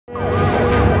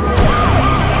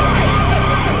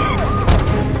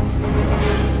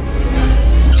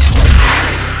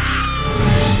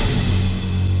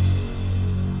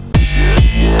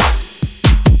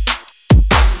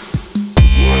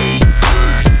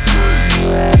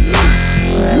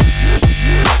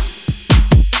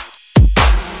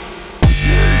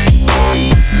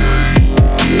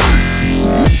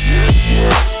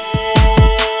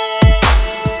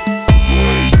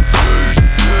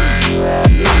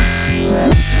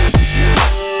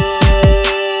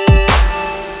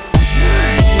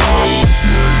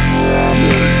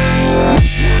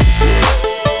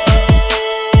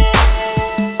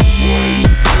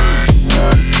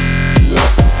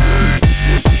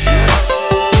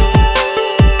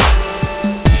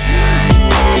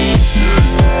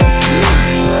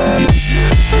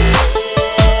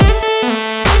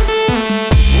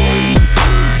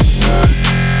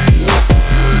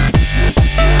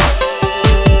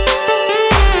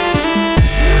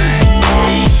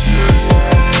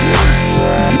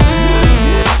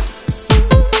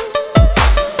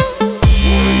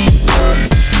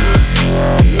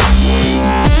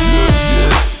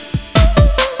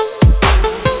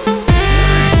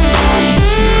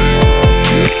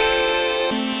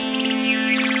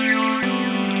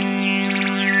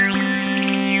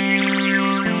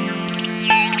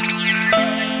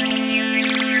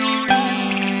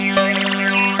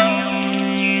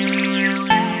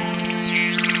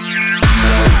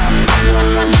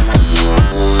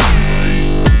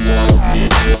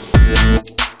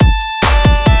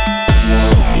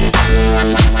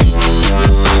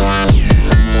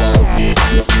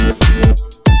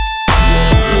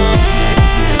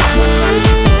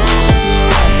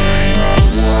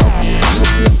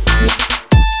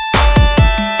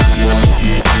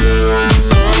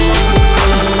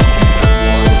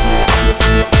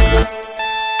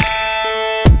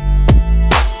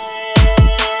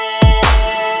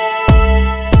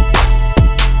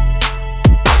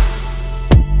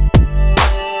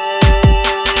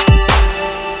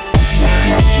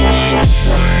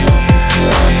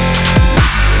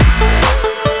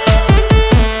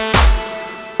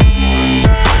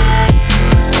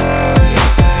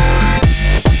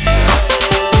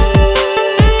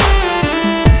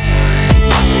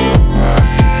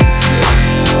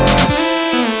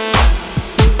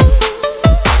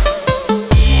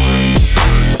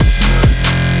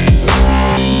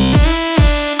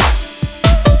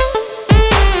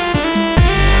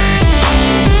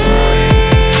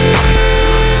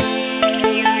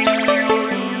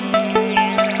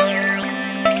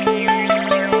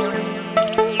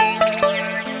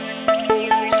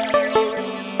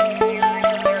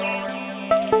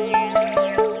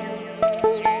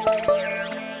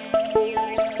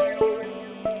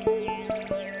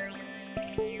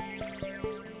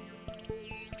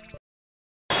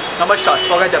नमस्कार,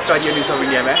 स्वागत है आपका आर्टियल न्यूज़ ऑफ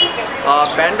इंडिया में।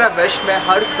 बैंड्रा वेस्ट में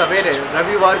हर सवेरे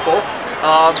रविवार को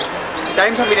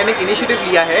टाइम्स ऑफ इंडिया ने एक इनिशिएटिव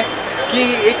लिया है कि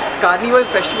एक कार्निवल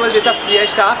फेस्टिवल जैसा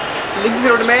फिएस्टा लिंकिंग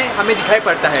रोड में हमें दिखाई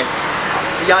पड़ता है।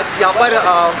 यहाँ पर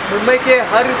मुंबई के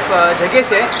हर जगह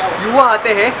से युवा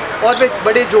आते हैं और वे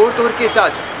बड़े जोर तोड़ के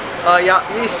साथ या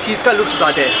इस चीज़ का लुत्फ़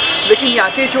उठाते हैं। लेकिन यहाँ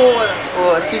के जो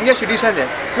सीनियर सिटीजन हैं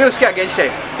वे उसके अगेंस्ट है,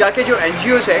 यहाँ के जो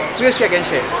NGOs है वे उसके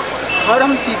अगेंस्ट है। और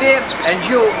हम सीधे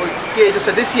NGO के जो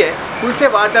सदस्य हैं उनसे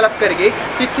वार्तालाप करेंगे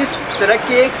कि किस तरह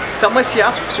की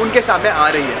समस्या उनके सामने आ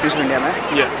रही है इस इंडिया में।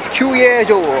 क्यों ये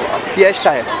जो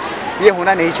फिएस्टा है ये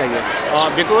होना नहीं चाहिए?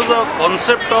 Because the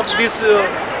concept of this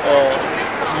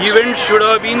event should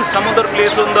have been some other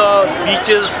place on the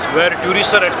beaches where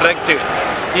tourists are attracted.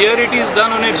 Here it is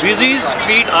done on a busy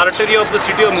street artery of the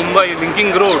city of Mumbai,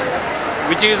 linking road,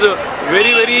 which is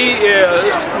very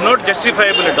not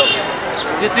justifiable at all.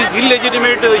 This is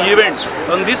illegitimate event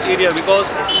on this area because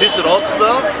this robs the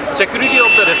security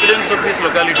of the residents of this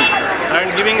locality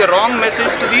and giving a wrong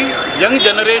message to the young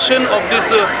generation of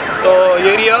this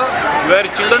area, where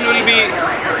children will be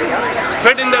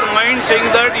fed in their mind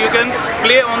saying that you can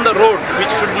play on the road,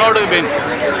 which should not have been.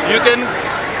 You can,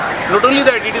 not only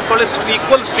that, it is called a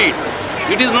equal street.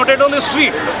 It is not at all a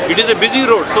street, it is a busy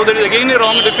road. So there is again a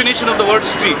wrong definition of the word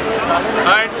street.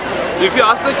 And if you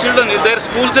ask the children if their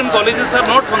schools and colleges are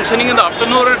not functioning in the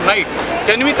afternoon or at night,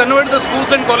 can we convert the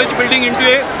schools and college building into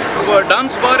a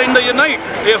dance bar in the night,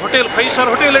 a hotel, 5-star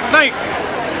hotel at night?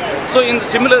 So in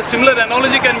similar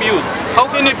analogy can be used. How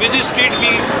can a busy street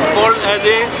be called as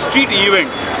a street event?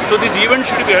 So this event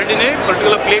should be held in a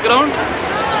particular playground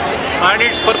and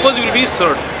its purpose will be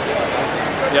served.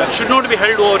 Yeah, it should not be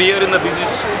held over here in the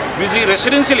busy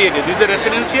residential area. This is a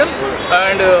residential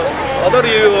and other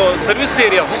service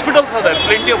area. Hospitals are there,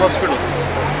 plenty of hospitals.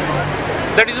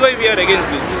 That is why we are against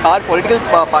this. Are political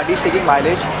parties taking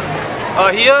mileage?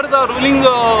 Here the ruling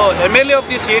MLA of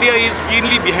this area is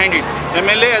keenly behind it.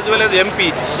 MLA as well as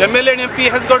MP. MLA and MP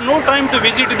has got no time to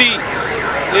visit the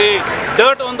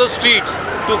dirt on the streets,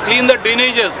 to clean the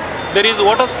drainages. There is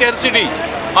water scarcity,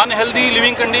 unhealthy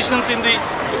living conditions in the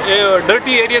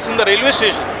dirty areas in the railway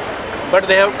station. But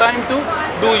they have time to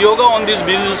do yoga on this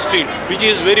busy street, which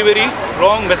is very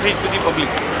wrong message to the public.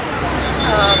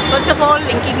 First of all,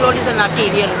 linking road is an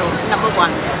arterial road, number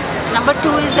one. Number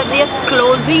two is that they are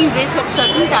closing this at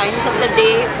certain times of the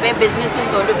day where business is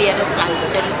going to be at a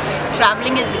standstill.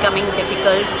 Traveling is becoming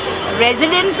difficult.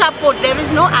 Residents are put, there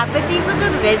is no apathy for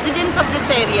the residents of this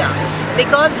area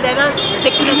because there are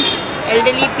sickness,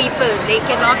 elderly people, they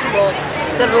cannot walk.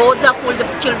 The roads are full, the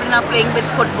children are playing with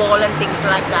football and things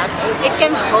like that. It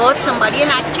can hurt somebody, and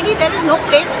actually there is no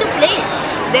place to play.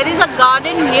 There is a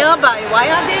garden nearby. Why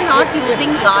are they not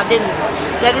using gardens?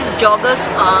 There is Joggers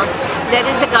Park. There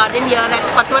is the garden here at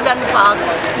Patwadan Park.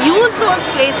 Use those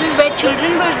places where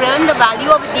children will learn the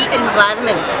value of the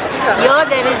environment. Here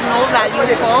there is no value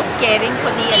for caring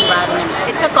for the environment.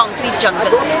 It's a concrete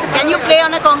jungle. Can you play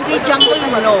on a concrete jungle?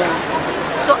 No.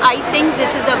 So I think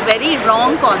this is a very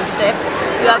wrong concept.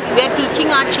 We are teaching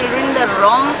our children the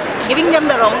wrong, giving them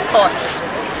the wrong thoughts.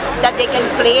 That they can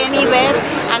play anywhere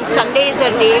and Sunday is a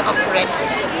day of rest.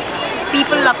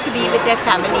 People love to be with their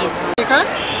families. देखा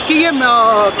कि ये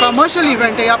commercial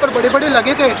event है, यहाँ पर बड़े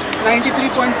लगे थे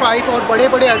 93.5 और बड़े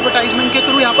एडवर्टाइजमेंट के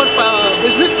थ्रू यहाँ पर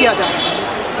बिजनेस किया जा रहा है।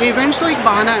 इवेंट्स तो एक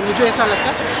बहाना है, मुझे ऐसा लगता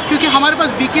है, क्योंकि हमारे पास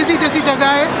BKC जैसी जगह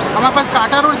है, हमारे पास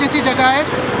काटा रोड जैसी जगह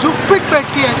है जो फिट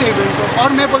बैठती है ऐसे इवेंट को।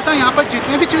 और मैं बोलता हूँ यहाँ पर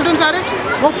जितने भी चिल्ड्रंस आ रहे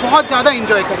हैं वो बहुत ज़्यादा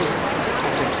इंजॉय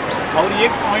करेंगे। और ये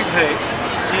पॉइंट है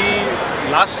कि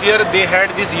last year they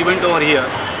had this event over here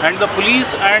and the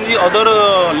police and the other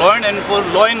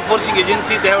law enforcing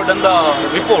agency, they have done the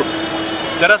report.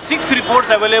 There are 6 reports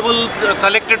available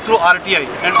collected through RTI,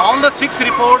 and all the 6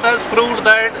 report has proved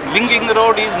that linking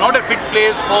road is not a fit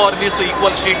place for this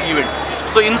equal street event.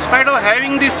 So in spite of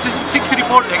having these 6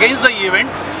 reports against the event,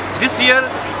 this year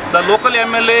the local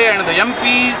MLA and the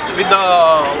MPs with the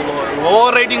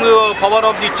overriding power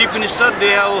of the Chief Minister,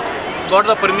 they have got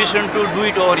the permission to do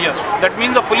it over here. That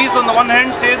means the police on the one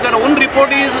hand says their own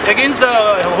report is against the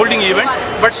holding event,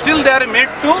 but still they are made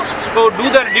to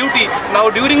do their duty. Now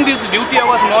during this duty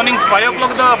hours, mornings 5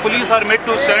 o'clock, the police are made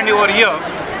to stand over here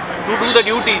to do the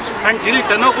duty, and till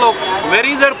 10 o'clock, where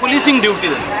is their policing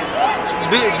duty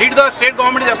then? Did the state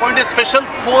government appoint a special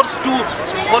force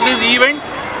for this event?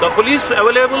 The police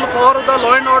available for the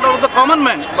law and order of the common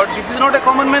man, but this is not a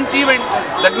common man's event.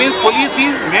 That means police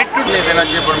is made to नहीं देना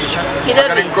चाहिए permission.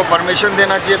 अगर इनको permission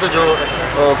देना चाहिए तो जो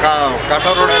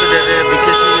काटा रोड पे दे दे,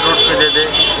 BKC रोड पे दे दे,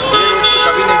 ये रोड पे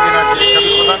कभी नहीं देना चाहिए।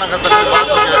 कभी खुदा ना करता कोई बात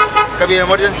हो जाए, कभी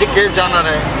इमरजेंसी केस जाना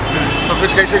रहे, तो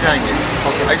फिर कैसे जाएंगे?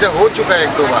 ऐसा हो चुका है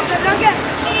 1-2 बार,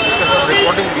 इसका सब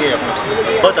रिपोर्टिंग भी है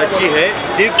अपना। बहुत अच्छी है,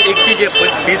 सिर्फ एक चीज़ है,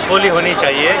 पीसफुली होनी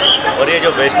चाहिए और ये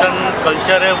जो वेस्टर्न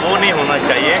कल्चर है वो नहीं होना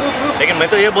चाहिए। लेकिन मैं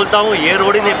तो ये बोलता हूँ, ये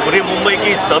रोड ही नहीं, पूरी मुंबई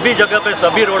की सभी जगह पे,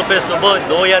 सभी रोड पे सुबह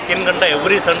 2 या 3 घंटा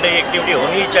एवरी संडे एक्टिविटी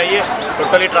होनी ही चाहिए।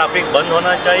 टोटली ट्रैफिक बंद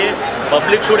होना चाहिए।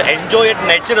 Public should enjoy it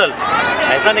natural,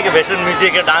 ऐसा नहीं कि वेस्टर्न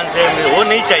म्यूजिक है, डांस है, वो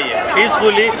नहीं चाहिए,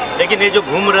 पीसफुली। लेकिन ये जो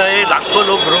घूम रहे, लाखों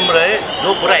लोग घूम रहे,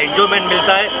 जो पूरा एंजॉयमेंट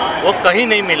मिलता है वो कहीं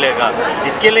नहीं मिलेगा।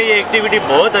 इसके लिए ये एक्टिविटी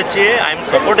बहुत अच्छी है, I am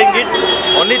supporting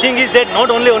it. Only thing is that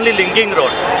not only linking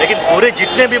road, लेकिन पूरे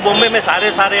जितने भी बॉम्बे में सारे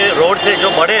रोड से जो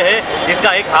बड़े हैं,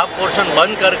 जिसका एक हाफ पोर्शन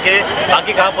बंद करके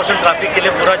बाकी का हाफ पोर्शन ट्रैफिक के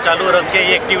लिए पूरा चालू रख के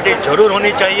ये एक्टिविटी जरूर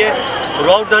होनी चाहिए,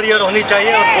 थ्रू आउट द ईयर होनी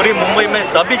चाहिए और पूरी मुंबई में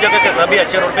सभी जगह के सभी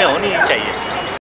अच्छे रोड पे होनी ही चाहिए।